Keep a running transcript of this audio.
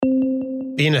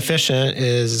Being efficient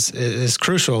is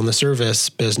crucial in the service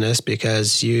business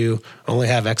because you only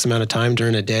have X amount of time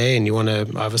during a day, and you want to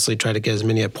obviously try to get as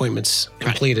many appointments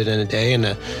completed in a day in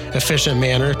an efficient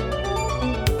manner.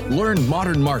 Learn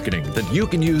modern marketing that you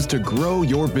can use to grow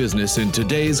your business in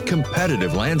today's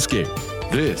competitive landscape.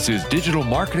 This is Digital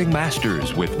Marketing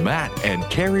Masters with Matt and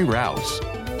Carrie Rouse.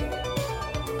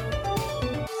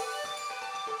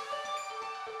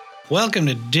 Welcome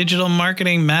to Digital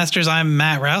Marketing Masters. I'm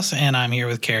Matt Rouse, and I'm here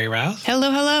with Carrie Rouse.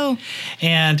 Hello, hello.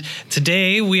 And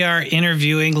today we are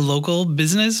interviewing local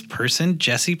business person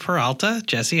Jesse Peralta.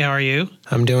 Jesse, how are you?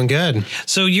 I'm doing good.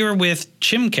 So you're with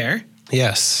ChimCare.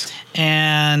 Yes.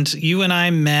 And you and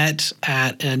I met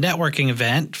at a networking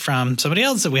event from somebody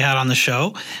else that we had on the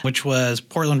show, which was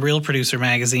Portland Real Producer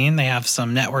Magazine. They have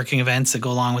some networking events that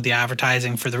go along with the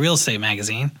advertising for the real estate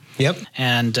magazine. Yep.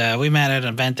 And we met at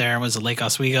an event there. It was at Lake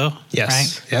Oswego.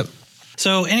 Yes. Right? Yep.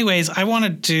 So anyways, I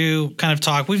wanted to kind of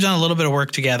talk. We've done a little bit of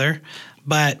work together,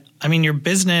 but I mean, your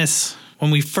business,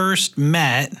 when we first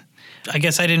met, I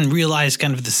guess I didn't realize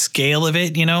kind of the scale of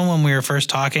it, when we were first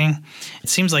talking. It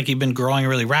seems like you've been growing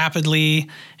really rapidly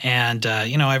and,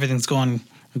 everything's going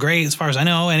great as far as I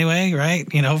know anyway, right?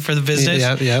 For the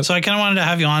business. Yeah. So I kind of wanted to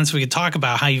have you on so we could talk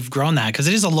about how you've grown that because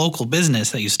it is a local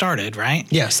business that you started, right?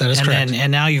 Yes, that is correct.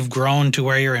 And now you've grown to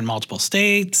where you're in multiple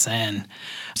states. And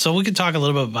so we could talk a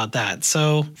little bit about that.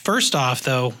 So first off,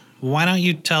 though, why don't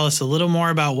you tell us a little more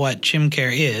about what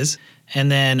ChimCare is? And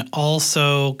then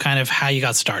also kind of how you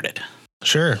got started.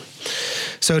 Sure.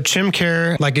 So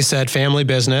ChimCare, like you said, family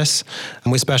business.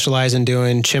 We specialize in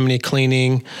doing chimney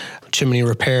cleaning, chimney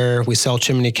repair. We sell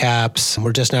chimney caps.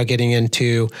 We're just now getting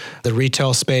into the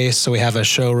retail space. So we have a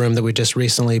showroom that we just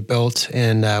recently built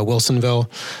in Wilsonville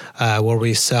where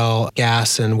we sell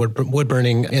gas and wood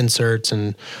burning inserts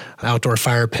and outdoor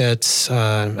fire pits,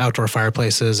 outdoor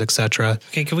fireplaces, etc.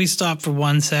 Okay, can we stop for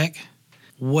one sec?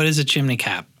 What is a chimney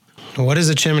cap? What is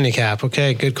a chimney cap?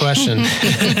 Okay, good question.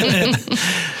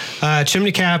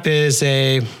 Chimney cap is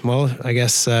in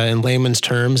layman's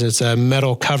terms, it's a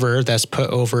metal cover that's put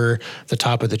over the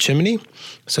top of the chimney.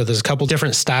 So there's a couple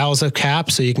different styles of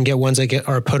caps. So you can get ones that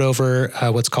are put over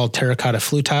what's called terracotta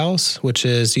flue tiles, which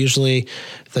is usually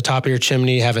the top of your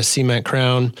chimney, you have a cement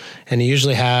crown, and you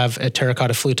usually have a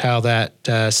terracotta flue tile that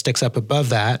sticks up above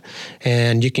that.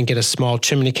 And you can get a small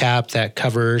chimney cap that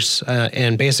covers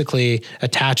and basically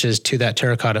attaches to that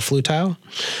terracotta flue tile.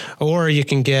 Or you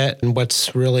can get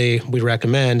what's really we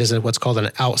recommend is what's called an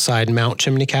outside mount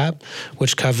chimney cap,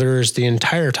 which covers the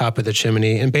entire top of the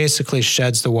chimney and basically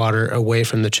sheds the water away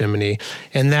from the chimney.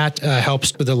 And that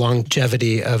helps with the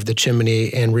longevity of the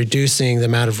chimney and reducing the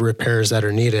amount of repairs that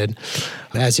are needed.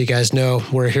 As you guys know,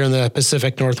 we're here in the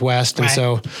Pacific Northwest, and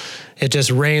so it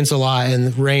just rains a lot,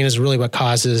 and rain is really what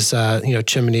causes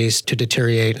chimneys to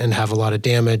deteriorate and have a lot of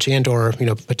damage and/or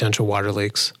potential water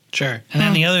leaks. Sure. And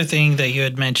then the other thing that you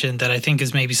had mentioned that I think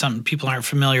is maybe something people aren't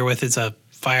familiar with is a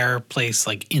fireplace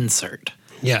insert.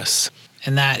 Yes.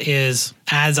 And that is,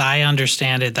 as I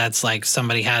understand it, that's like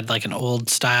somebody had like an old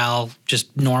style,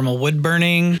 just normal wood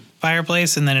burning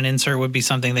fireplace, and then an insert would be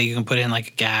something that you can put in like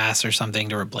a gas or something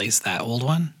to replace that old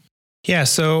one. Yeah,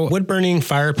 so wood-burning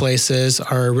fireplaces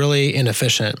are really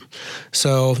inefficient.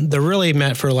 So they're really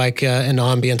meant for an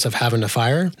ambience of having a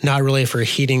fire, not really for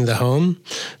heating the home.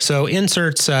 So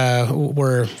inserts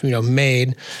were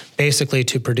made basically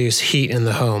to produce heat in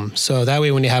the home. So that way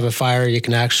when you have a fire, you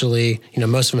can actually,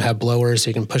 most of them have blowers,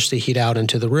 so you can push the heat out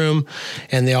into the room.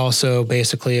 And they also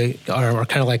basically are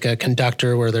kind of like a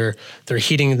conductor where they're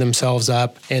heating themselves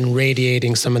up and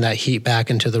radiating some of that heat back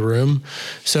into the room.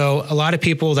 So a lot of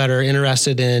people that are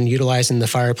interested in utilizing the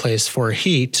fireplace for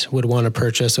heat would want to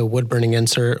purchase a wood burning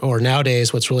insert, or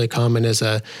nowadays what's really common is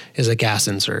a gas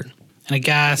insert. And a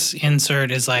gas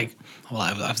insert is I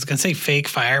was going to say fake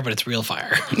fire, but it's real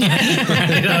fire.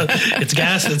 It's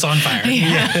gas that's on fire.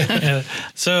 Yeah.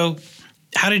 So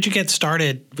how did you get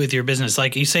started with your business?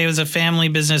 Like you say it was a family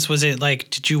business. Was it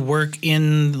did you work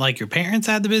in your parents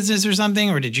had the business or something,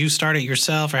 or did you start it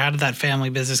yourself, or how did that family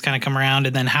business kind of come around?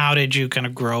 And then how did you kind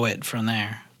of grow it from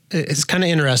there? It's kind of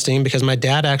interesting because my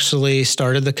dad actually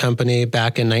started the company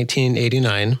back in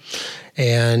 1989.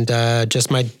 And just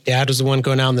my dad was the one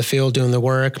going out in the field doing the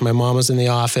work. My mom was in the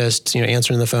office,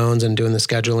 answering the phones and doing the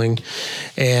scheduling.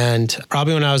 And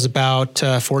probably when I was about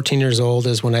 14 years old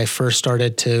is when I first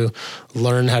started to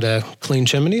learn how to clean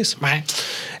chimneys. Right.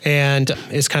 And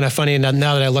it's kind of funny now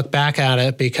that I look back at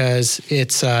it because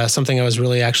it's something I was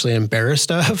really actually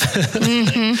embarrassed of,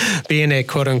 being a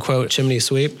quote unquote chimney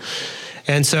sweep.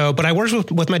 And so, but I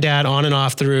worked with my dad on and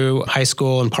off through high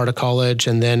school and part of college.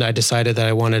 And then I decided that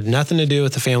I wanted nothing to do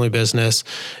with the family business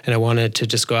and I wanted to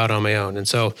just go out on my own. And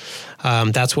so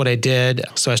that's what I did.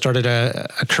 So I started a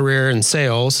career in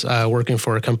sales, working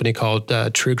for a company called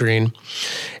TruGreen.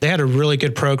 They had a really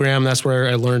good program. That's where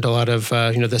I learned a lot of,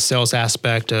 the sales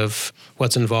aspect of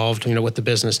what's involved, with the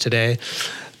business today.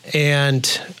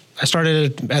 And I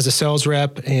started as a sales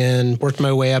rep and worked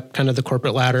my way up kind of the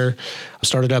corporate ladder.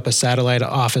 Started up a satellite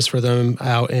office for them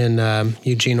out in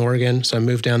Eugene, Oregon. So I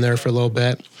moved down there for a little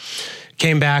bit.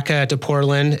 Came back to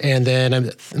Portland, and then I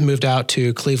moved out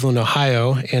to Cleveland,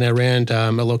 Ohio, and I ran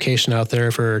a location out there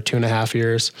for 2.5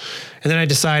 years. And then I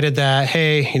decided that,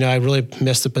 hey, I really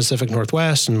miss the Pacific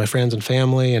Northwest and my friends and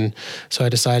family, and so I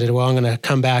decided, well, I'm going to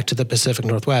come back to the Pacific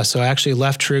Northwest. So I actually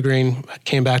left TruGreen,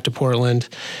 came back to Portland,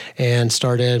 and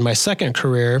started my second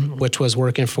career, which was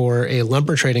working for a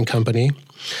lumber trading company.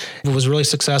 I was really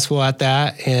successful at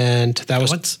that, and that was...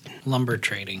 What's lumber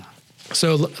trading?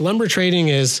 So lumber trading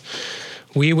is...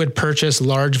 we would purchase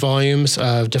large volumes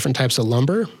of different types of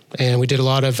lumber, and we did a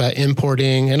lot of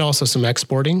importing and also some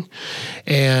exporting.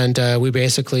 And we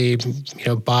basically,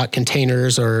 bought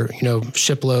containers or,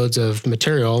 shiploads of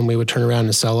material, and we would turn around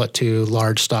and sell it to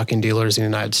large stocking dealers in the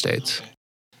United States.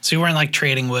 So you weren't like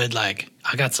trading wood, like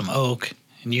I got some oak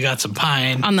and you got some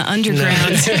pine. On the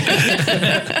underground.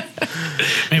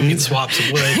 Maybe we could swap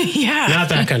some wood. Yeah. Not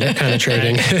that kind of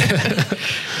trading.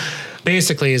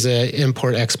 Basically, is an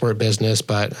import-export business,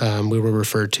 but we were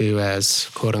referred to as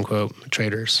quote-unquote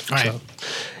traders. Right.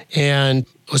 And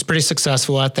was pretty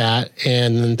successful at that.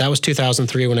 And that was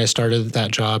 2003 when I started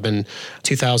that job. In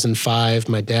 2005,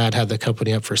 my dad had the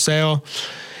company up for sale.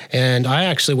 And I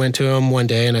actually went to him one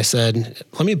day and I said,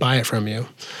 let me buy it from you.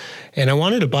 And I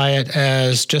wanted to buy it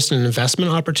as just an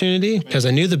investment opportunity because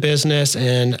I knew the business.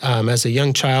 And as a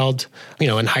young child,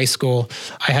 in high school,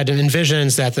 I had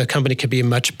envisions that the company could be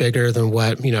much bigger than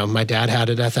what, my dad had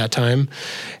it at that time.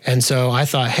 And so I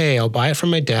thought, hey, I'll buy it from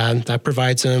my dad. That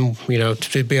provides him,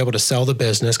 to be able to sell the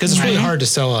business because it's really hard to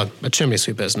sell a chimney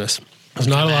sweep business. There's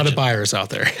not a lot of buyers out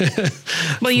there.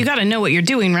 Well, you got to know what you're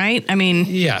doing, right? I mean,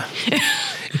 yeah,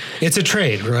 it's a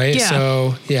trade, right? Yeah.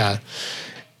 So, yeah.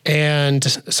 And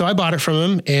so I bought it from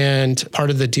him, and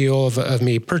part of the deal of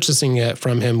me purchasing it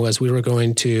from him was we were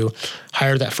going to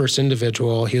hire that first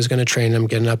individual. He was going to train him,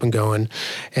 get it up and going.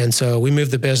 And so we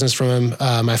moved the business from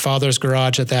my father's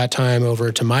garage at that time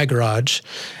over to my garage.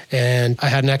 And I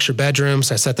had an extra bedroom,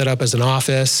 so I set that up as an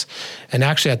office. And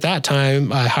actually at that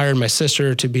time, I hired my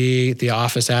sister to be the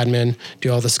office admin,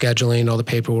 do all the scheduling, all the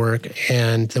paperwork.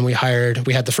 And then we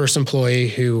had the first employee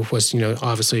who was,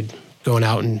 obviously going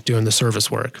out and doing the service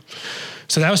work.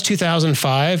 So that was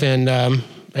 2005, and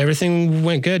everything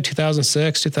went good.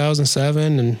 2006,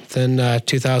 2007, and then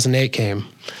 2008 came.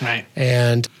 Right.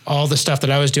 And all the stuff that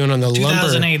I was doing on the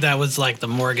 2008, lumber. that was like the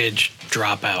mortgage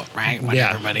dropout, right? When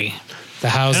everybody... The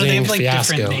housing they have like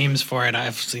fiasco. Different names for it.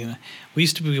 I've seen. We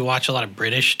used to watch a lot of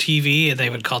British TV, and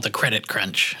they would call it the credit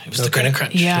crunch. It was the credit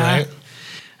crunch. Yeah. Right?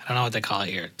 I don't know what they call it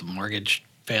here. The mortgage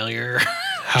failure.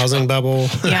 Housing bubble.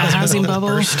 Yeah, housing bubble.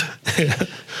 Burst.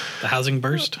 The housing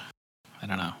burst. I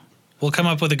don't know. We'll come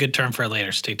up with a good term for it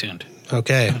later. Stay tuned.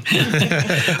 Okay.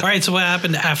 All right. So what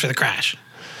happened after the crash?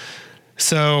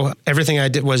 So everything I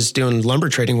did was doing lumber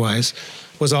trading wise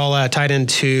was all tied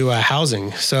into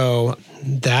housing. So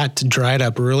that dried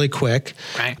up really quick.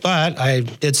 Right. But I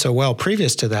did so well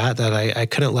previous to that I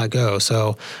couldn't let go.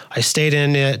 So I stayed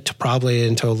in it probably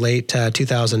until late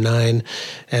 2009.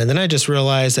 And then I just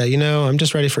realized that, I'm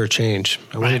just ready for a change.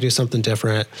 I want to do something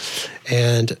different.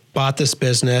 And bought this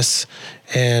business.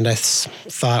 And I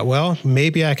thought, well,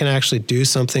 maybe I can actually do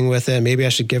something with it. Maybe I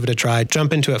should give it a try,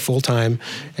 jump into it full time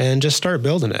and just start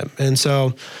building it. And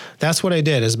so that's what I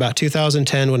did. Is about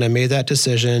 2010 when I made that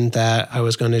decision that I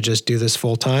was going to just do this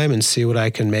full time and see what I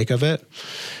can make of it.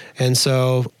 And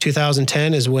so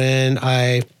 2010 is when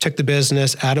I took the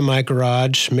business out of my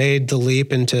garage, made the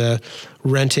leap into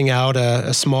renting out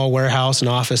a small warehouse and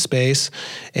office space,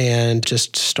 and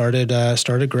just started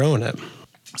growing it.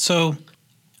 So,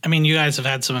 I mean, you guys have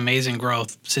had some amazing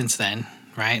growth since then,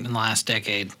 right? In the last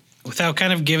decade. Without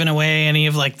kind of giving away any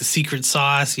of like the secret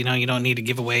sauce, you don't need to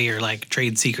give away your like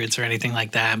trade secrets or anything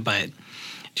like that. But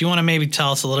do you want to maybe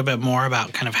tell us a little bit more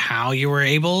about kind of how you were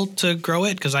able to grow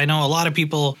it? Because I know a lot of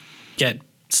people get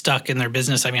stuck in their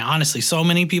business. I mean, honestly, so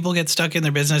many people get stuck in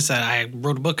their business that I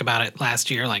wrote a book about it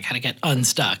last year, like how to get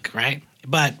unstuck, right?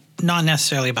 But not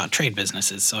necessarily about trade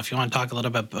businesses. So if you want to talk a little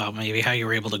bit about maybe how you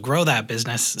were able to grow that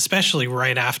business, especially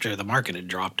right after the market had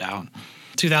dropped out.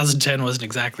 2010 wasn't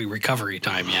exactly recovery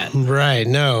time yet. Right.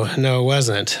 No, it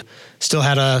wasn't. Still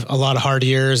had a lot of hard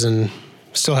years and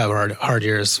still have hard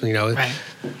years, Right.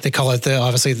 They call it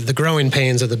obviously the growing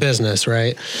pains of the business,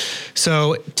 right?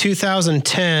 So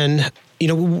 2010,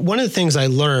 one of the things I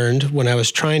learned when I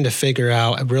was trying to figure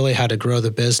out really how to grow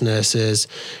the business is,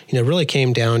 really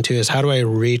came down to is how do I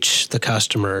reach the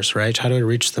customers, right? How do I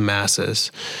reach the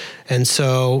masses? And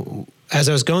so as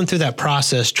I was going through that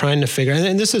process, trying to figure,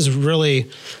 and this is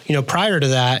really, prior to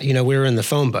that, we were in the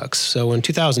phone books. So when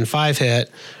 2005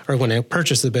 hit, or when I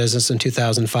purchased the business in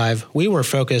 2005, we were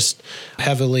focused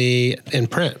heavily in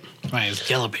print. Right, it was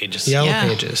Yellow Pages. Yellow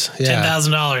Pages. Yeah.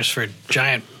 $10,000 for a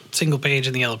giant single page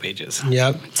in the Yellow Pages.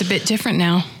 Yep. It's a bit different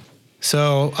now.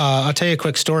 So I'll tell you a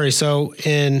quick story.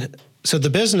 So the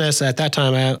business at that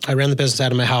time, I ran the business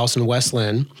out of my house in West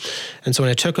Lynn. And so when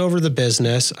I took over the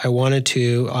business, I wanted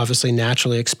to obviously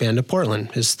naturally expand to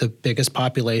Portland. It's the biggest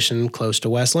population close to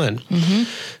West Lynn. Mm-hmm.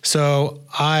 So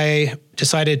I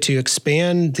decided to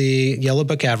expand the Yellow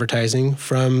Book advertising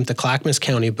from the Clackamas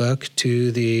County book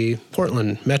to the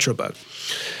Portland Metro book.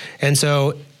 And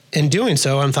so in doing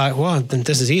so, I thought, well, then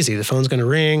this is easy. The phone's going to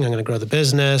ring. I'm going to grow the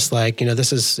business.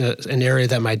 This is an area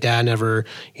that my dad never,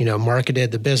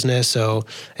 marketed the business. So,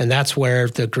 and that's where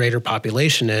the greater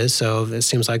population is. So it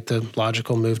seems like the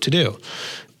logical move to do.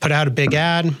 Put out a big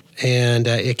ad, and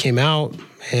it came out,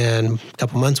 and a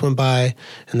couple months went by,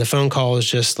 and the phone call was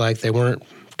just like they weren't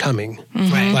coming,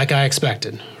 Right. like I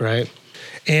expected, right?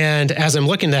 And as I'm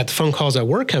looking at the phone calls that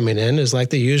were coming in is like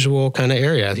the usual kind of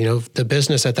area. The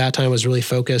business at that time was really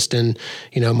focused in,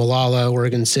 Molalla,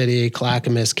 Oregon City,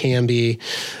 Clackamas, Canby,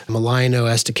 Malino,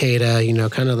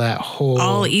 Estacada, kind of that whole...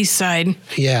 All east side.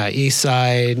 Yeah, east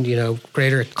side,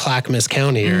 greater Clackamas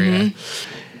County area.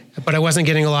 But I wasn't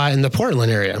getting a lot in the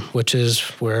Portland area, which is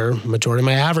where majority of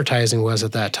my advertising was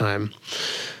at that time.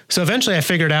 So eventually I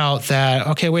figured out that,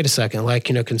 okay, wait a second,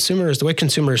 consumers, the way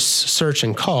consumers search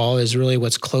and call is really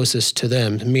what's closest to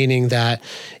them, meaning that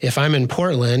if I'm in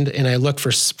Portland and I look for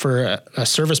a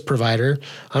service provider,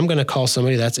 I'm going to call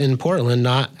somebody that's in Portland,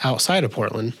 not outside of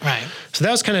Portland. Right. So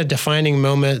that was kind of a defining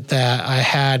moment that I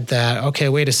had that, okay,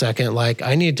 wait a second,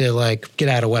 I need to get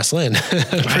out of West Lynn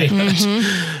pretty much,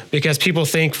 because people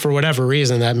think for whatever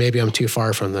reason that maybe I'm too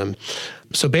far from them.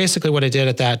 So basically what I did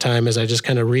at that time is I just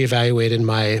kind of reevaluated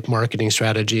my marketing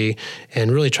strategy and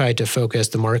really tried to focus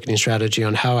the marketing strategy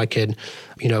on how I could,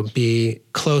 be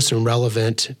close and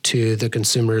relevant to the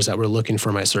consumers that were looking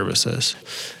for my services.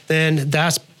 Then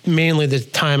that's mainly the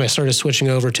time I started switching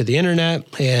over to the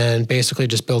internet and basically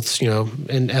just built,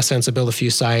 in essence, I built a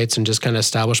few sites and just kind of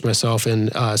established myself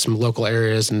in some local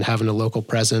areas and having a local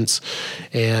presence.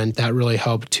 And that really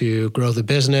helped to grow the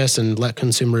business and let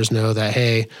consumers know that,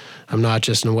 hey, I'm not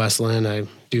just in West Lynn, I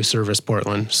do service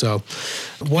Portland. So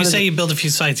You built a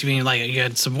few sites, you mean you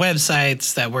had some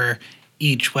websites that were,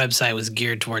 each website was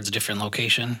geared towards a different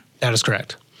location? That is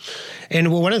correct.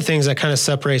 And one of the things that kind of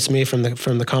separates me from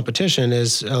the competition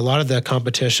is a lot of the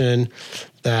competition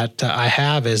that I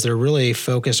have is they're really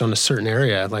focused on a certain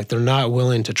area. They're not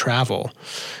willing to travel.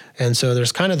 And so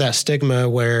there's kind of that stigma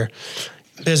where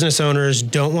business owners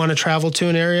don't want to travel to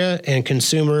an area, and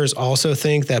consumers also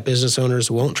think that business owners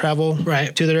won't travel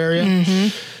to their area.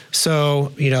 Mm-hmm.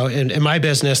 So, in my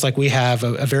business, we have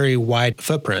a very wide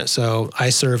footprint. So I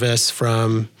service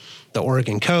from the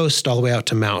Oregon coast, all the way out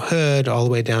to Mount Hood, all the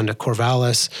way down to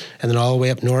Corvallis, and then all the way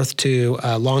up north to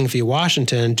Longview,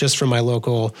 Washington, just from my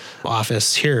local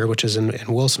office here, which is in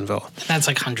Wilsonville. That's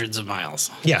hundreds of miles.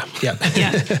 Yeah.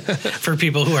 For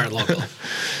people who aren't local.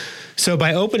 So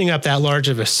by opening up that large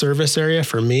of a service area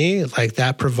for me,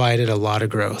 that provided a lot of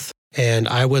growth. And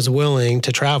I was willing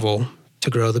to travel to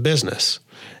grow the business.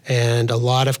 And a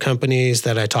lot of companies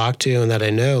that I talk to and that I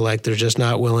know, they're just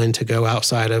not willing to go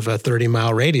outside of a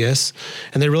 30-mile radius.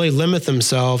 And they really limit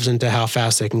themselves into how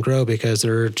fast they can grow because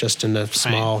they're just in a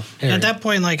small area. At that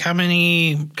point, how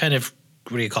many kind of,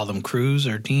 what do you call them, crews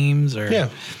or teams? Or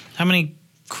how many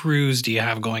crews do you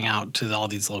have going out to all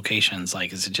these locations?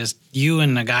 Is it just you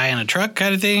and a guy in a truck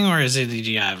kind of thing? Or do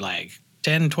you have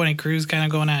 10, 20 crews kind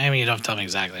of going out? I mean, you don't tell me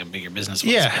exactly how big your business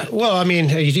was. Yeah. Well, I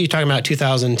mean, are you talking about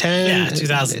 2010? Yeah,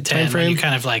 2010. When you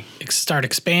kind of start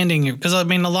expanding. Because, a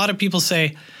lot of people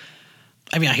say,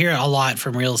 I hear a lot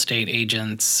from real estate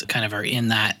agents kind of are in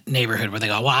that neighborhood where they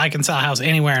go, well, I can sell a house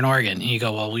anywhere in Oregon. And you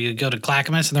go, well, will you go to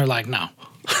Clackamas? And they're like, no.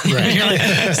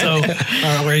 Right. So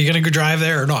are you going to drive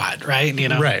there or not? Right.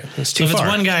 Right. It's too far. If it's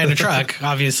one guy in a truck,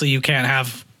 obviously you can't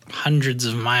have hundreds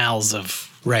of miles of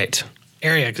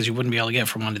area because you wouldn't be able to get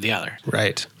from one to the other.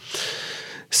 Right.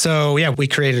 So yeah, we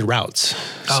created routes.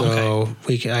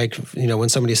 When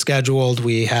somebody's scheduled,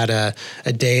 we had a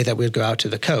day that we'd go out to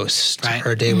the coast,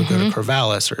 or a day we'd go to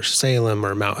Corvallis or Salem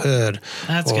or Mount Hood,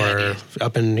 or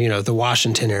up in the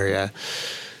Washington area.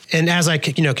 And as I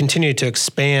continued to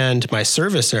expand my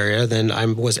service area, then I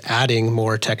was adding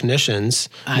more technicians,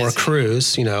 more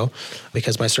crews,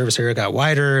 because my service area got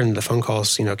wider and the phone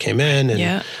calls, came in,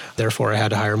 and therefore I had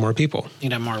to hire more people.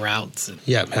 You'd have more routes.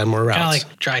 Had more routes. Kind of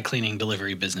like dry cleaning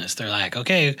delivery business. They're like,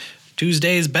 okay,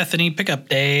 Tuesday's Bethany pickup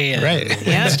day, and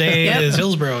Wednesday is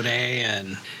Hillsboro day,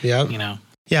 and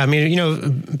Yeah, I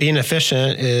mean, being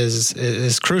efficient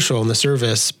is crucial in the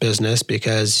service business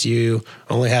because you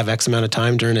only have X amount of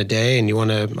time during a day, and you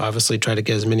want to obviously try to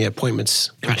get as many appointments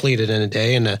completed in a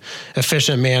day in an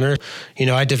efficient manner.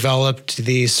 I developed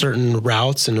these certain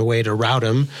routes and a way to route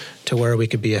them to where we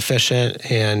could be efficient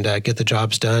and get the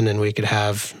jobs done, and we could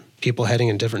have people heading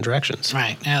in different directions.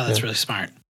 Right. Yeah, that's really smart.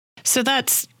 So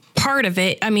that's part of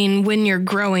it. I mean, when you're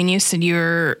growing, you said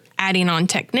you're adding on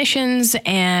technicians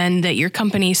and that your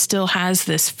company still has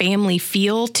this family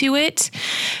feel to it.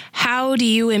 How do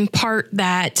you impart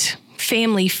that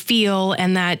family feel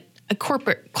and that a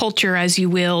corporate culture, as you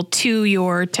will, to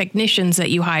your technicians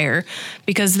that you hire?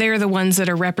 Because they're the ones that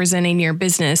are representing your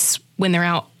business when they're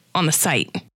out on the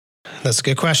site. That's a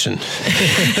good question.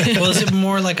 Well, is it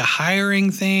more like a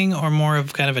hiring thing or more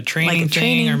of kind of a training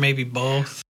thing, or maybe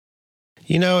both?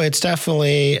 It's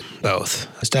definitely both.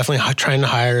 It's definitely trying to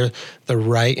hire the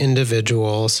right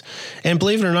individuals. And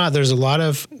believe it or not, there's a lot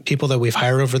of people that we've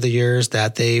hired over the years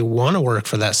that they want to work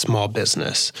for that small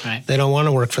business. Right. They don't want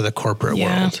to work for the corporate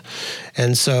world.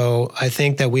 And so I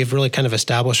think that we've really kind of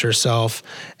established ourselves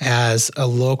as a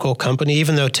local company,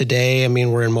 even though today, I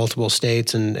mean, we're in multiple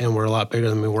states and we're a lot bigger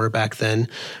than we were back then.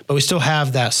 But we still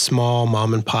have that small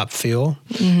mom and pop feel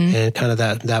and kind of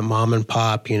that mom and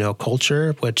pop,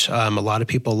 culture, which a lot of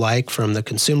people like from the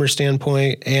consumer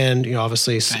standpoint and,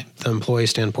 obviously the employee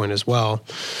standpoint as well.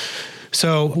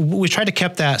 So we try to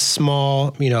keep that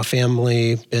small,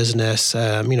 family business,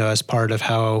 as part of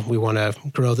how we want to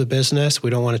grow the business. We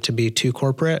don't want it to be too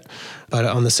corporate, but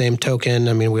on the same token,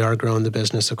 I mean, we are growing the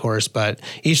business, of course, but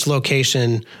each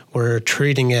location, we're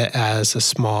treating it as a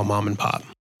small mom and pop.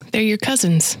 They're your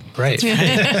cousins. Right.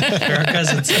 They're our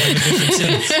cousins in different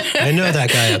cities. I know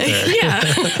that guy up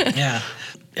there. Yeah.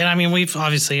 And I mean, we've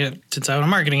obviously, since I own a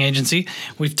marketing agency,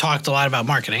 we've talked a lot about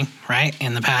marketing, right,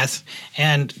 in the past.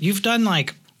 And you've done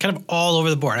like kind of all over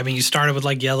the board. I mean, you started with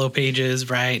like Yellow Pages,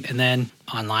 right? And then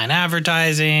online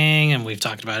advertising, and we've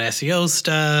talked about SEO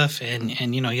stuff.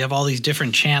 And you have all these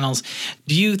different channels.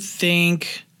 Do you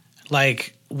think,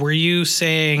 were you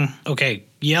saying, okay,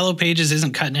 Yellow Pages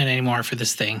isn't cutting it anymore for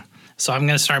this thing, so I'm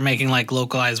going to start making like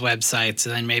localized websites,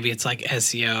 and then maybe it's like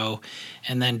SEO.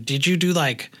 And then did you do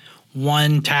like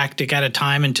one tactic at a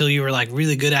time until you were like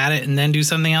really good at it and then do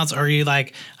something else? Or are you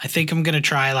like, I think I'm going to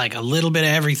try like a little bit of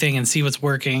everything and see what's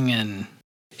working? And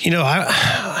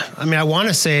I want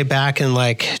to say back in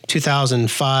like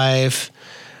 2005,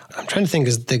 I'm trying to think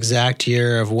of the exact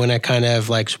year of when I kind of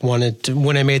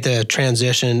when I made the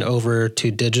transition over to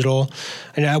digital.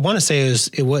 And I want to say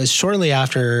it was shortly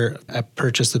after I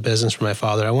purchased the business from my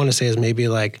father. I want to say it was maybe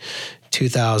like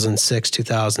 2006,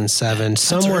 2007,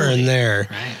 somewhere in there.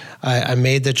 Right. I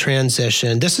made the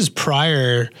transition. This is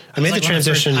prior. I made the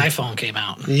transition. When the first iPhone came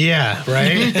out. Yeah,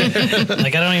 right. I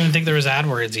don't even think there was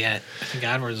AdWords yet. I think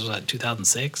AdWords was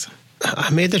 2006. I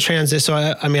made the transition. So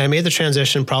I made the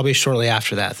transition probably shortly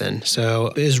after that. Then, so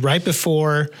it was right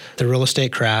before the real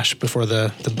estate crash, before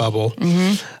the bubble.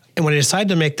 And when I decided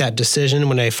to make that decision,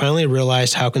 when I finally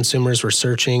realized how consumers were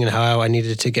searching and how I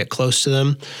needed to get close to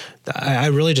them, I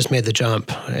really just made the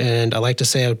jump. And I like to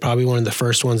say I was probably one of the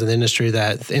first ones in my industry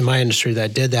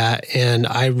that did that. And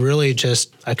I really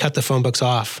I cut the phone books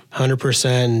off 100%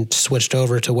 and switched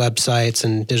over to websites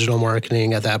and digital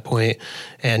marketing at that point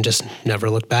and just never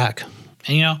looked back.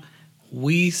 And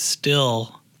we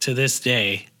still, to this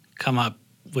day, come up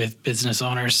with business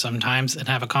owners sometimes and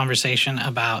have a conversation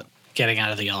about getting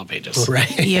out of the Yellow Pages.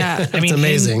 Right. Yeah. I mean,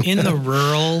 amazing. In the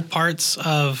rural parts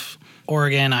of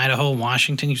Oregon, Idaho,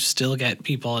 Washington, you still get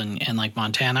people in like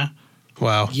Montana.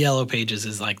 Wow. Yellow Pages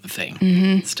is like the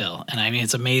thing still. And I mean,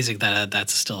 it's amazing that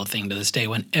that's still a thing to this day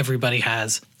when everybody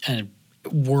has a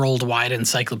worldwide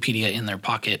encyclopedia in their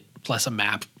pocket, plus a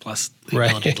map, plus the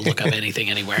ability to look up anything,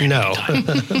 anywhere, anytime.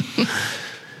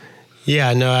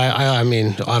 Yeah, no, I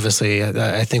mean, obviously,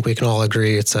 I think we can all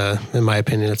agree in my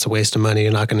opinion, it's a waste of money.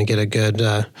 You're not going to get a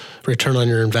good return on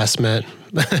your investment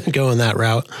going that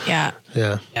route. Yeah.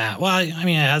 Yeah. Yeah. Well, I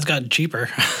mean, it has gotten cheaper.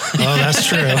 Oh, that's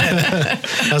true. I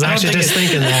was actually just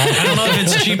thinking that. I don't know if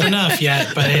it's cheap enough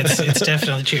yet, but it's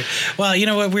definitely cheap. Well, you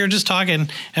know what? We were just talking,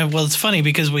 and well, it's funny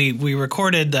because we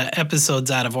recorded the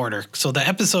episodes out of order. So the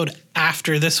episode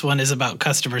after this one is about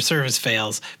customer service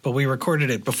fails, but we recorded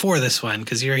it before this one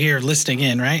because you're here listening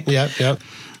in, right? Yep.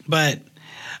 But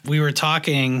we were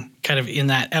talking kind of in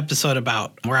that episode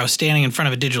about where I was standing in front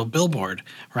of a digital billboard,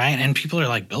 right? And people are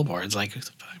like, billboards, like, who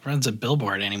the fuck runs a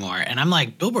billboard anymore? And I'm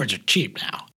like, billboards are cheap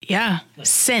now. Yeah.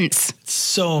 Cents. It's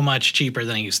so much cheaper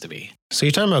than it used to be. So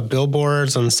you're talking about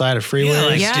billboards on the side of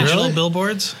freeways? Yeah, like digital Really?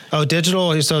 billboards. Oh,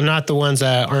 digital. So not the ones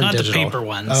that aren't Not digital. the paper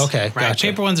ones. Oh, okay. Right. Gotcha.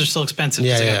 Paper ones are still expensive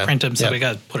Yeah, because they got yeah. to print them, so Yep. we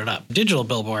got to put it up. Digital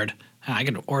billboard, I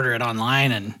could order it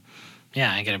online and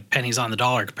yeah, I get pennies on the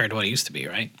dollar compared to what it used to be,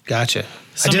 right? Gotcha.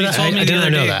 Somebody told me I the other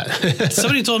didn't know day- that.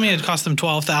 Somebody told me it cost them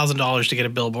 $12,000 to get a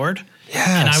billboard.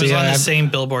 Yeah. And I was see, on the I've- same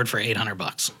billboard for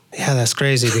 $800. Yeah, that's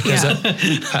crazy because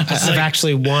I've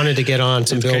actually wanted to get on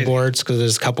some crazy. billboards because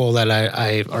there's a couple that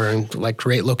I are in like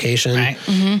great location. Right.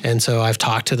 And so I've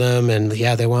talked to them and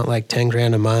yeah, they want like 10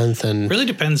 grand a month and Really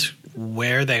depends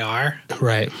where they are.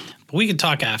 right. We could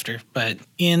talk after, but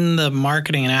in the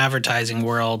marketing and advertising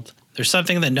world, there's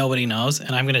something that nobody knows,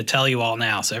 and I'm going to tell you all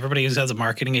now. So everybody who has a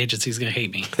marketing agency is going to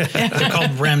hate me. They're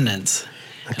called remnants.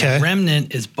 Okay. And a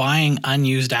remnant is buying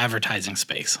unused advertising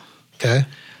space. Okay.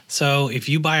 So if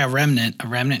you buy a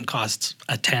remnant costs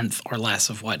a tenth or less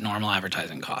of what normal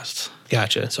advertising costs.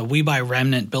 Gotcha. So we buy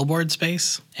remnant billboard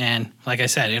space, and like I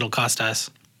said, it'll cost us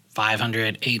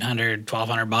 $500, $800,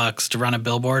 $1,200 to run a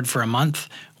billboard for a month,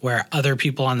 where other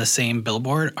people on the same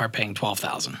billboard are paying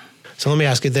 $12,000. So let me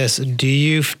ask you this. Do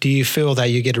you feel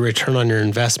that you get a return on your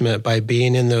investment by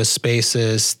being in those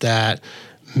spaces that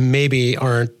maybe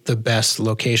aren't the best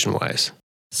location-wise?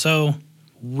 So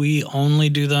we only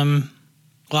do them,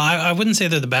 well, I wouldn't say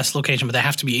they're the best location, but they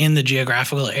have to be in the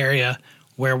geographical area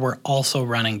where we're also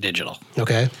running digital.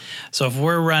 Okay. So if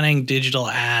we're running digital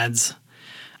ads,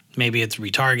 maybe it's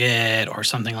retarget or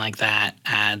something like that,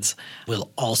 ads, we'll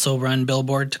also run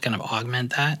billboard to kind of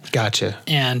augment that. Gotcha.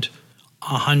 And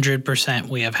 100%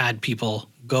 we have had people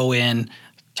go in,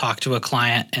 talk to a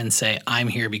client and say, I'm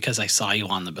here because I saw you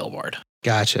on the billboard.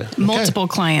 Gotcha. Okay. Multiple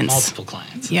clients. Multiple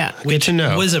clients. Yeah. Good to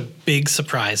know. Was a big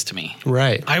surprise to me.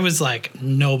 Right. I was like,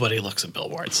 nobody looks at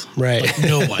billboards. Right. Like,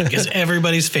 no one, because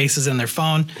everybody's face is in their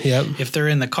phone. Yep. If they're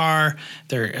in the car,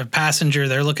 they're a passenger,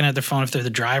 they're looking at their phone. If they're the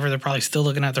driver, they're probably still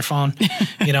looking at their phone.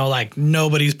 Like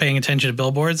nobody's paying attention to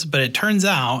billboards. But it turns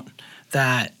out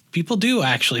that people do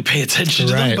actually pay attention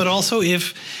to them. Right. But also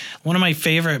if one of my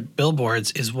favorite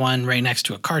billboards is one right next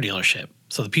to a car dealership.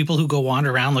 So the people who go wander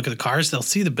around, look at the cars, they'll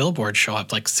see the billboard show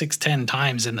up like 6-10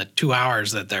 times in the 2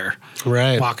 hours that they're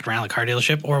Right. walking around the car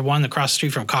dealership, or one across the street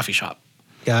from a coffee shop.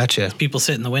 Gotcha. People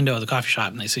sit in the window of the coffee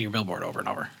shop and they see your billboard over and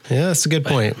over. Yeah, that's a good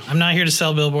point. I'm not here to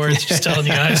sell billboards, just telling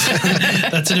you guys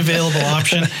that's an available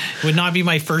option. Would not be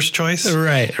my first choice.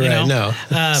 Right. you know? No.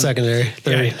 Secondary.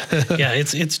 Third. Yeah,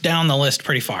 it's down the list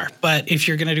pretty far. But if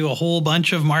you're going to do a whole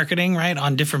bunch of marketing, right,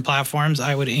 on different platforms,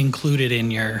 I would include it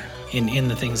in in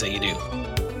the things that you do.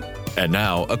 And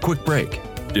now, a quick break.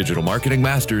 Digital Marketing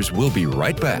Masters will be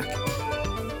right back.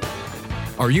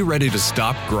 Are you ready to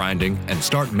stop grinding and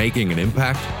start making an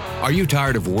impact? Are you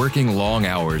tired of working long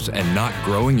hours and not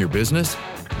growing your business?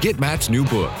 Get Matt's new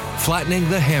book, Flattening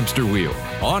the Hamster Wheel,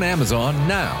 on Amazon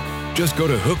now. Just go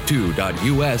to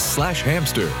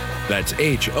hookto.us/hamster. That's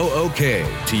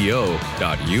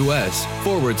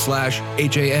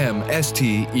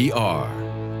HOOKTO.us/HAMSTER.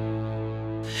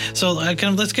 So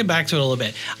let's get back to it a little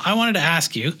bit. I wanted to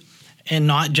ask you, and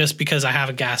not just because I have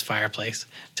a gas fireplace,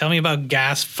 tell me about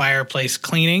gas fireplace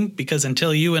cleaning, because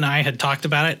until you and I had talked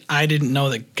about it, I didn't know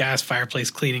that gas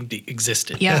fireplace cleaning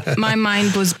existed. Yeah, my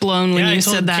mind was blown when I you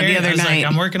told said that Carrie, the other I was night. like,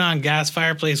 I'm working on gas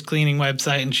fireplace cleaning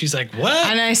website, and she's like, what?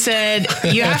 And I said,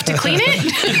 you have to clean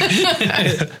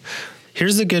it?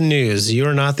 Here's the good news. You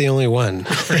are not the only one.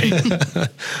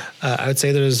 I would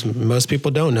say most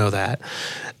people don't know that.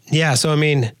 Yeah. So, I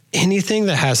mean, anything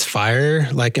that has fire,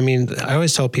 I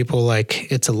always tell people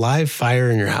it's a live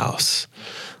fire in your house.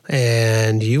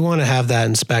 And you want to have that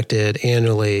inspected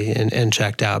annually and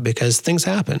checked out because things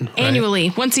happen. Right?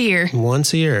 Annually, once a year.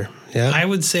 Once a year. Yeah. I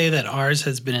would say that ours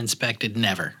has been inspected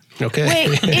never. Okay.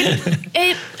 Wait,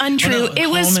 it untrue. Well, no, it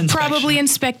was home inspection. probably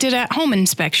inspected at home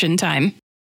inspection time.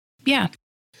 Yeah.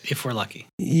 If we're lucky.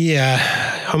 Yeah.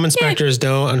 Home inspectors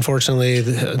don't, unfortunately.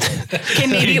 Okay,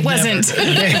 maybe it wasn't.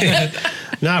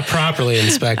 Not properly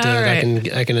inspected. All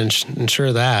right. I can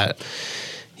ensure that.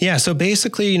 Yeah, so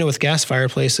basically, with gas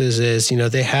fireplaces is,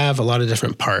 they have a lot of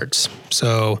different parts.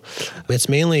 So it's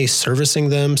mainly servicing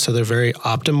them so they're very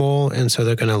optimal and so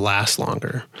they're going to last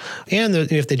longer. And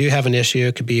if they do have an issue,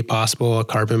 it could be possible a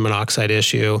carbon monoxide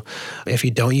issue. If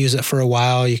you don't use it for a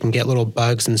while, you can get little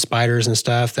bugs and spiders and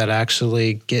stuff that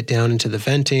actually get down into the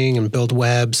venting and build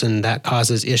webs, and that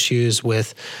causes issues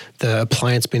with the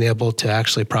appliance being able to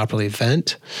actually properly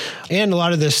vent. And a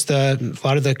lot of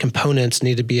the components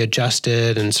need to be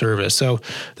adjusted and serviced. So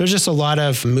there's just a lot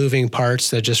of moving parts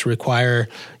that just require,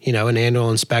 an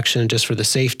annual inspection just for the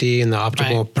safety and the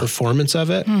optimal performance of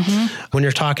it. Mm-hmm. When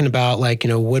you're talking about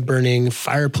wood burning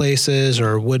fireplaces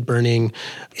or wood burning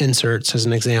inserts, as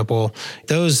an example,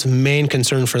 those main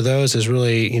concern for those is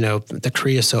really, the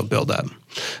creosote buildup.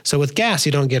 So with gas,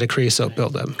 you don't get a creosote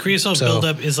buildup. Creosote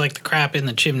buildup is like the crap in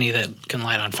the chimney that can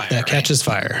light on fire. That catches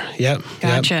fire. Yep.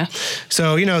 Gotcha. Yep.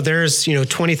 So, there's,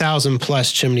 20,000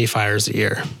 plus chimney fires a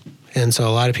year. And so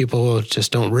a lot of people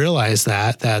just don't realize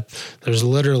that there's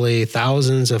literally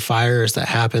thousands of fires that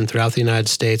happen throughout the United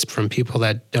States from people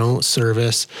that don't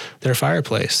service their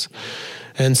fireplace.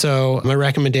 And so my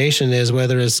recommendation is,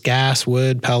 whether it's gas,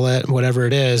 wood, pellet, whatever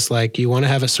it is, you want to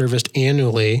have it serviced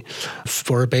annually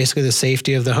for basically the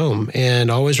safety of the home. And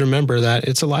always remember that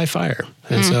it's a live fire.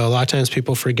 And so a lot of times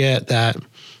people forget that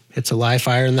it's a live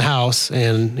fire in the house.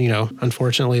 And,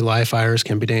 unfortunately, live fires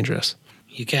can be dangerous.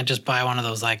 You can't just buy one of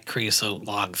those creosote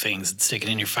log things and stick it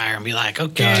in your fire and be like,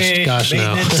 okay, gosh,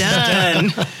 no.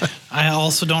 Done. I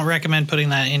also don't recommend putting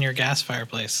that in your gas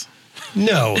fireplace.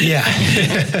 No, yeah.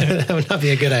 That would not be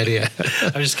a good idea.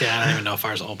 I'm just kidding. I don't even know if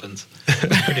ours opens.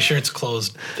 I'm pretty sure it's a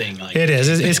closed thing. It is.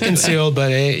 It's concealed,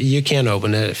 but you can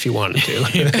open it if you wanted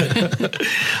to.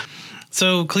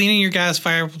 So cleaning your gas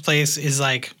fireplace is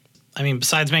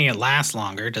besides making it last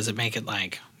longer, does it make it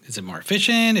is it more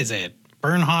efficient? Is it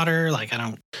burn hotter?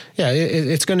 Yeah,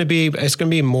 it's going to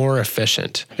be more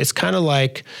efficient. It's kind of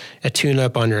like a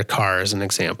tune-up on your car, as an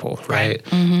example, right?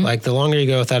 Mm-hmm. The longer you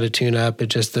go without a tune-up, it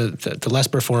just the less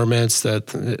performance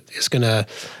that it's going to,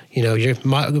 your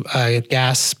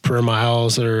gas per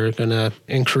miles are going to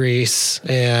increase,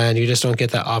 and you just don't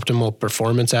get that optimal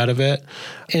performance out of it.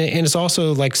 And it's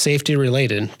also safety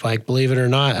related. Believe it or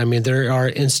not, there are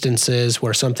instances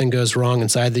where something goes wrong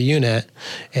inside the unit,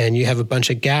 and you have a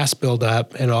bunch of gas build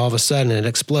up, and all of a sudden it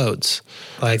explodes.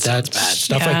 That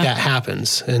stuff like that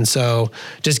happens. And so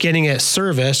just getting it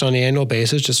serviced on an annual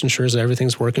basis just ensures that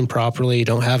everything's working properly. You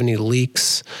don't have any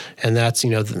leaks, and that's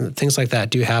things like that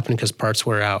do happen because parts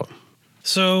wear out.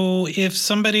 So if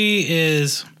somebody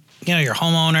is, your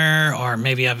homeowner, or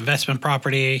maybe you have investment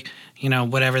property,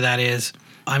 whatever that is.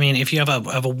 If you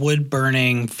have a wood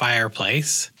burning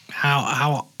fireplace,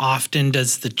 how often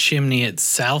does the chimney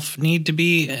itself need to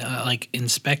be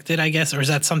inspected, I guess? Or is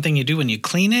that something you do when you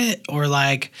clean it? Or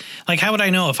how would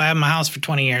I know if I have my house for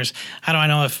 20 years? How do I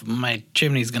know if my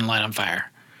chimney is going to light on fire?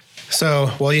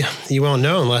 So, you won't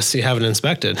know unless you have it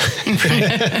inspected.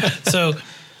 So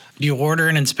do you order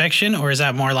an inspection, or is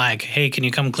that more hey, can you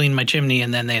come clean my chimney,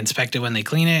 and then they inspect it when they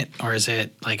clean it? Or is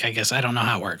it I guess I don't know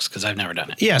how it works because I've never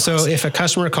done it. Yeah. So if a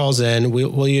customer calls in,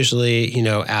 we'll usually,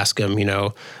 ask them,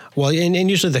 and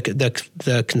usually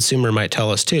the consumer might tell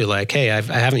us too, hey, I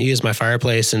haven't used my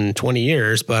fireplace in 20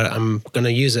 years, but I'm going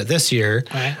to use it this year.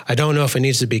 Right. I don't know if it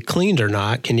needs to be cleaned or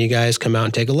not. Can you guys come out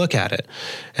and take a look at it?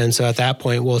 And so at that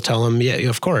point, we'll tell them, yeah,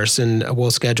 of course. And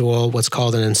we'll schedule what's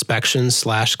called an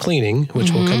inspection/cleaning,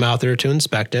 which will come out there to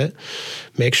inspect it,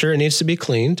 make sure it needs to be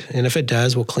cleaned. And if it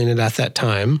does, we'll clean it at that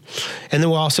time. And then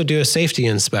we'll also do a safety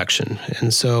inspection.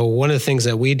 And so one of the things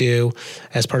that we do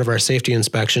as part of our safety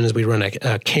inspection is we run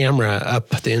a camera up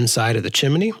the inside of the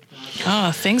chimney.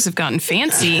 Oh, things have gotten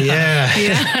fancy.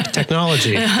 Yeah.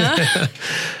 Technology.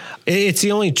 It's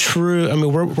the only true,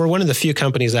 we're one of the few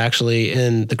companies actually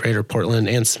in the greater Portland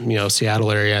and,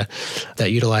 Seattle area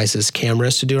that utilizes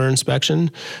cameras to do our inspection,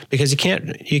 because you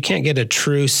can't get a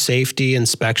true safety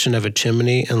inspection of a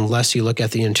chimney unless you look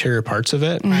at the interior parts of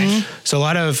it. Mm-hmm. So a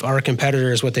lot of our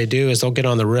competitors, what they do is they'll get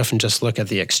on the roof and just look at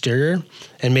the exterior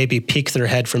and maybe peek their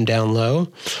head from down low.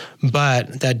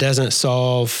 But that doesn't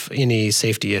solve any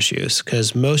safety issues,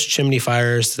 because most chimney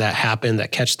fires that happen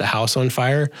that catch the house on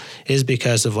fire is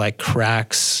because of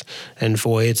cracks and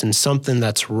voids and something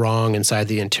that's wrong inside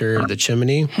the interior of the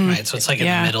chimney. Right. So it's in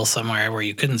the middle somewhere where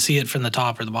you couldn't see it from the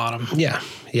top or the bottom. Yeah.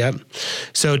 Yep.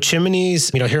 So chimneys,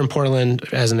 here in Portland,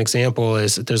 as an example,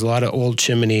 is there's a lot of old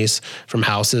chimneys from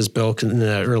houses built in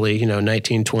the early,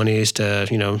 1920s to,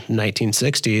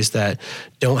 1960s that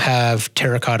don't have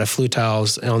terracotta flue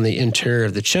tiles on the interior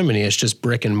of the chimney. It's just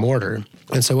brick and mortar.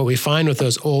 And so what we find with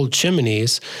those old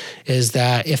chimneys is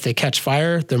that if they catch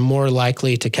fire, they're more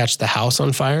likely to catch the house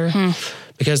on fire.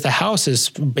 Because the house is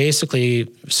basically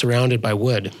surrounded by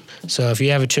wood. So if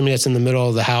you have a chimney that's in the middle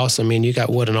of the house, you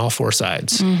got wood on all four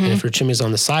sides. And if your chimney's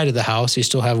on the side of the house, you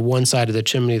still have one side of the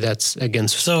chimney that's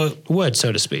against wood,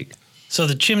 so to speak. So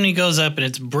the chimney goes up and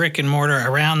it's brick and mortar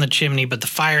around the chimney, but the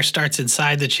fire starts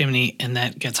inside the chimney and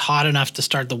that gets hot enough to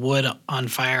start the wood on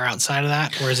fire outside of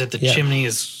that? Or is it the chimney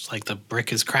is like the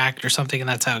brick is cracked or something and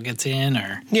that's how it gets in?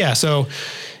 Or Yeah, so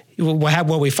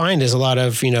what we find is a lot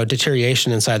of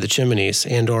deterioration inside the chimneys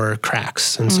and or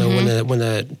cracks, and so when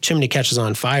the chimney catches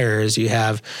on fire, is you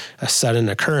have a sudden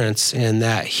occurrence, and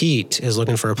that heat is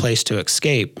looking for a place to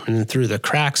escape, and through the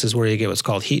cracks is where you get what's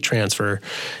called heat transfer,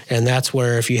 and that's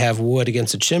where if you have wood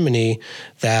against a chimney,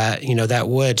 that that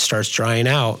wood starts drying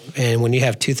out, and when you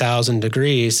have 2,000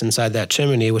 degrees inside that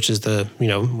chimney, which is the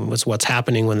what's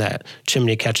happening when that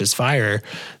chimney catches fire,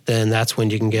 then that's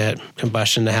when you can get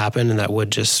combustion to happen, and that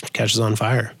wood just catches on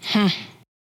fire.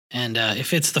 And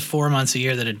if it's the 4 months a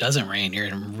year that it doesn't rain, you're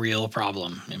in a real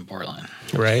problem in Portland.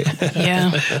 Right?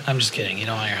 Yeah. I'm just kidding. You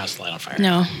don't want your house to light on fire.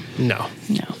 No.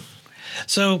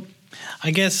 So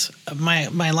I guess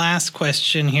my last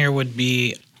question here would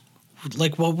be,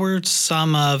 what were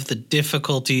some of the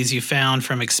difficulties you found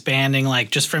from expanding,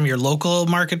 just from your local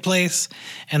marketplace?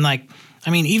 And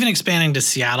even expanding to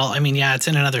Seattle, it's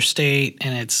in another state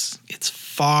and it's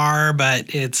far,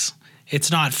 but it's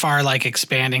not far like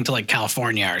expanding to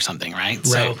California or something, right?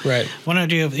 Right.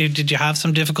 Did you have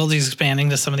some difficulties expanding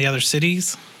to some of the other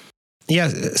cities? Yeah,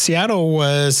 Seattle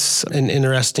was an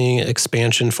interesting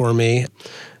expansion for me.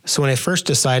 So when I first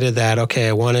decided that,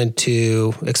 I wanted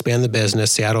to expand the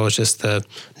business, Seattle was just the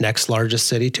next largest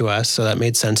city to us, so that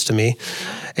made sense to me.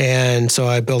 And so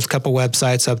I built a couple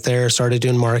websites up there, started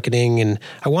doing marketing, and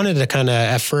I wanted to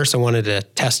at first I wanted to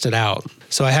test it out.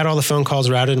 So I had all the phone calls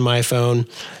routed in my phone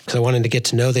because I wanted to get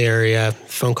to know the area.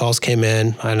 Phone calls came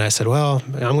in, and I said, well,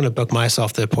 I'm going to book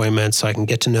myself the appointment so I can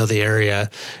get to know the area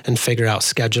and figure out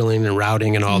scheduling and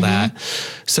routing and all that.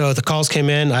 So the calls came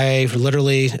in. I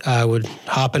literally would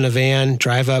hop in a van,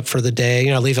 drive up for the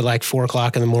day. Leave at 4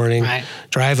 o'clock in the morning,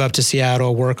 drive up to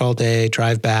Seattle, work all day,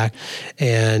 drive back.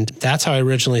 And that's how I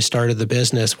originally started the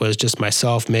business, was just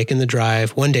myself making the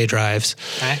drive, one-day drives.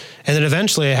 And then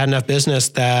eventually I had enough business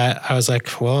that I was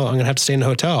like, well, I'm going to have to stay in a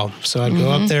hotel. So I'd go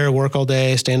up there, work all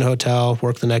day, stay in a hotel,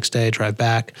 work the next day, drive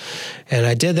back. And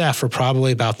I did that for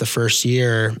probably about the first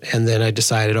year. And then I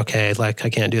decided, I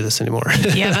can't do this anymore.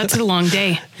 Yeah, that's a long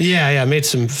day. Yeah. I made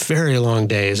some very long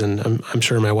days, and I'm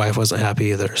sure my wife wasn't happy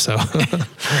either. So,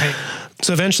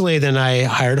 So eventually then I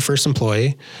hired a first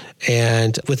employee,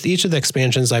 and with each of the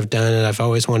expansions I've done, and I've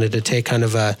always wanted to take kind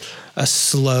of a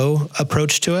slow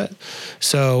approach to it.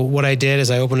 So what I did is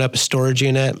I opened up a storage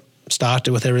unit, stocked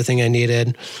it with everything I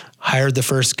needed, hired the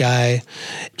first guy,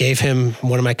 gave him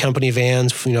one of my company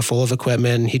vans, full of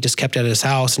equipment, and he just kept it at his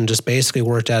house and just basically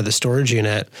worked out of the storage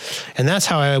unit. And that's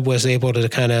how I was able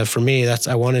to for me,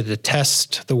 I wanted to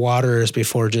test the waters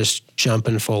before just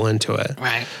jumping full into it.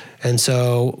 Right. And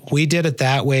so we did it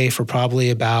that way for probably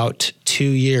about 2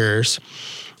 years.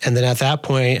 And then at that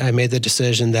point, I made the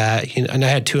decision that, and I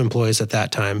had 2 employees at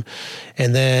that time.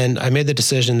 And then I made the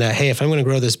decision that, hey, if I'm going to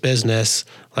grow this business,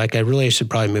 I really should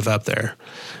probably move up there.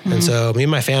 And so me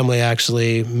and my family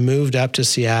actually moved up to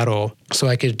Seattle so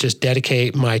I could just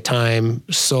dedicate my time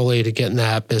solely to getting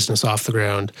that business off the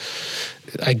ground.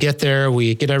 I get there,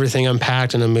 we get everything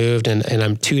unpacked and I moved, and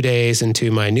I'm 2 days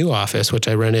into my new office, which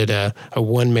I rented a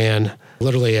one-man,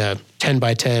 literally a 10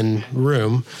 by 10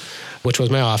 room, which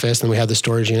was my office, and we had the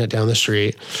storage unit down the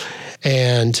street.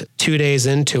 And 2 days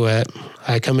into it,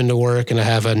 I come into work and I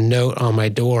have a note on my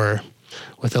door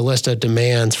with a list of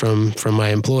demands from my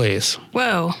employees.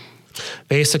 Whoa.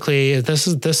 Basically, this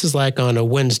is on a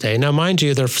Wednesday. Now, mind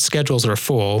you, their schedules are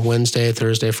full, Wednesday,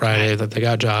 Thursday, Friday, that they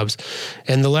got jobs.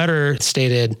 And the letter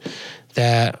stated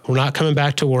that we're not coming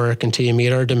back to work until you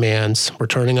meet our demands. We're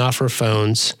turning off our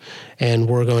phones, and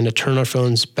we're going to turn our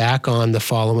phones back on the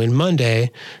following Monday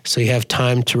so you have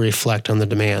time to reflect on the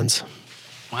demands.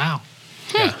 Wow.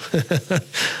 Yeah.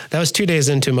 That was 2 days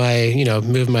into my,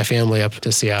 moving my family up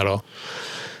to Seattle.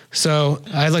 So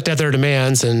I looked at their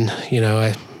demands and,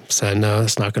 I said, no,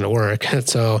 it's not going to work. And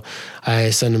so I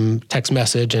sent him a text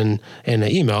message and an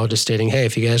email just stating, hey,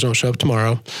 if you guys don't show up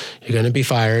tomorrow, you're going to be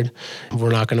fired.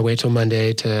 We're not going to wait till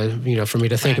Monday for me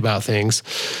to think about things.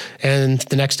 And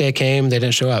the next day came, they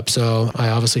didn't show up. So I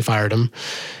obviously fired him.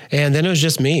 And then it was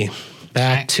just me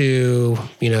back to,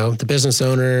 the business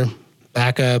owner,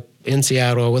 back up in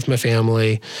Seattle with my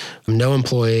family, no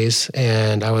employees,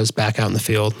 and I was back out in the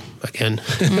field again.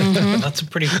 Mm-hmm. That's a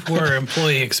pretty poor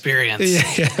employee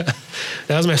experience. Yeah.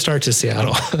 That was my start to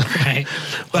Seattle. Right.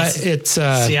 But it's...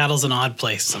 Seattle's an odd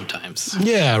place sometimes.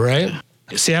 Yeah, right?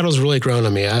 Seattle's really grown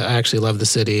on me. I actually love the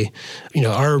city.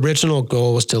 Our original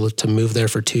goal was to move there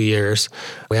for 2 years.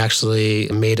 We actually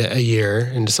made it a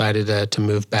year and decided to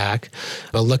move back.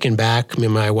 But looking back, me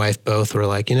and my wife both were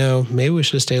like, maybe we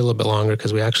should have stayed a little bit longer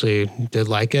because we actually did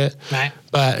like it. Right.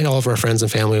 But all of our friends and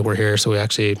family were here, so we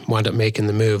actually wound up making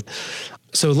the move.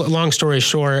 So long story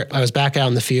short, I was back out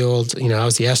in the field. I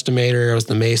was the estimator, I was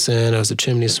the mason, I was the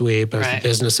chimney sweep, I was the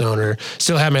business owner.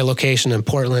 Still had my location in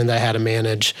Portland that I had to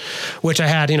manage, which I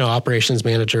had, operations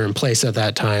manager in place at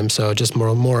that time. So just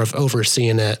more of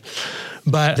overseeing it.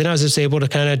 But then I was just able to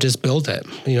kind of just build it,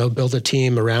 build a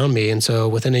team around me. And so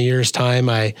within a year's time,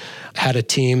 I had a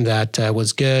team that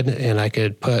was good, and I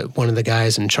could put one of the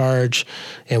guys in charge.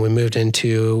 And we moved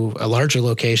into a larger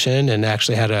location and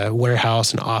actually had a warehouse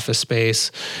and office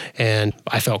space. And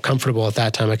I felt comfortable at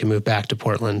that time I could move back to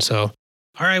Portland. So.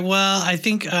 All right. Well, I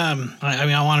think, I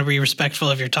want to be respectful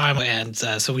of your time. And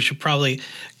so we should probably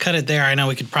cut it there. I know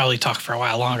we could probably talk for a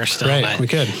while longer still. Right, but we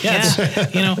could.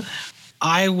 Yeah.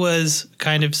 I was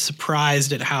kind of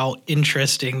surprised at how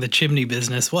interesting the chimney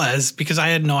business was, because I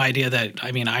had no idea that,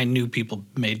 I knew people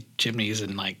made chimneys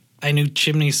and I knew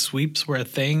chimney sweeps were a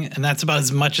thing, and that's about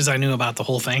as much as I knew about the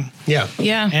whole thing. Yeah.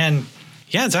 Yeah. And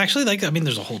yeah, it's actually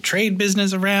there's a whole trade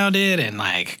business around it, and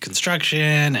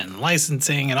construction and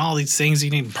licensing and all these things. You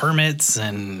need permits,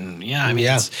 and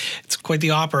it's quite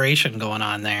the operation going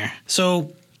on there.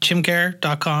 So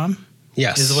chimcare.com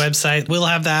is the website. We'll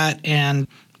have that, and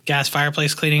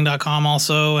gasfireplacecleaning.com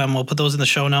also, and we'll put those in the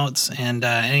show notes, and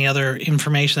any other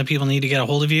information that people need to get a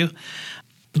hold of you.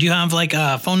 Do you have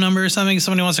a phone number or something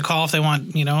somebody wants to call if they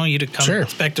want, you to come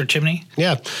inspect their chimney?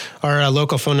 Yeah. Our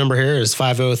local phone number here is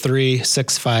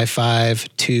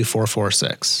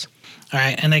 503-655-2446. All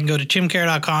right. And they can go to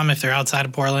chimcare.com if they're outside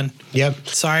of Portland. Yep.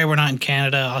 Sorry, we're not in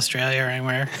Canada, Australia, or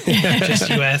anywhere. Just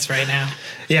U.S. right now.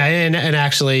 Yeah. And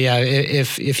actually,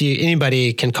 if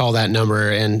anybody can call that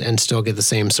number and still get the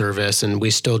same service, and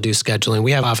we still do scheduling.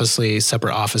 We have obviously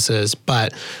separate offices,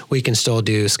 but we can still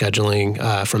do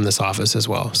scheduling from this office as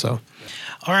well. So.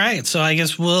 All right. So I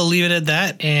guess we'll leave it at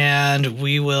that, and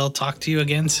we will talk to you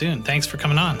again soon. Thanks for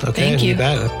coming on. Okay. Thank you. You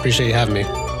bet. I appreciate you having me.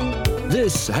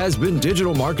 This has been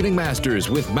Digital Marketing Masters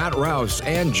with Matt Rouse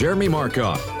and Jeremy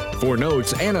Marcotte. For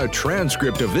notes and a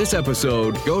transcript of this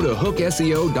episode, go to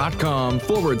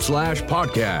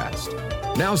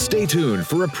hookseo.com/podcast. Now stay tuned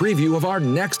for a preview of our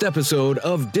next episode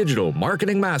of Digital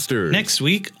Marketing Masters. Next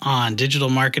week on Digital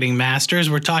Marketing Masters,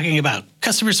 we're talking about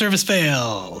customer service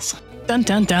fails. Dun,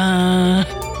 dun, dun.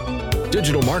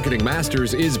 Digital Marketing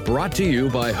Masters is brought to you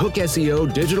by Hook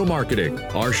SEO Digital Marketing.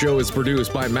 Our show is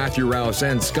produced by Matthew Rouse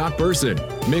and Scott Burson,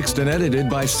 mixed and edited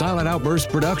by Silent Outburst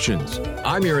Productions.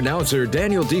 I'm your announcer,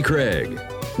 Daniel D. Craig.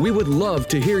 We would love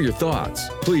to hear your thoughts.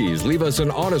 Please leave us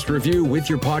an honest review with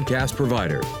your podcast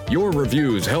provider. Your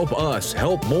reviews help us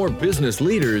help more business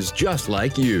leaders just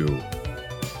like you.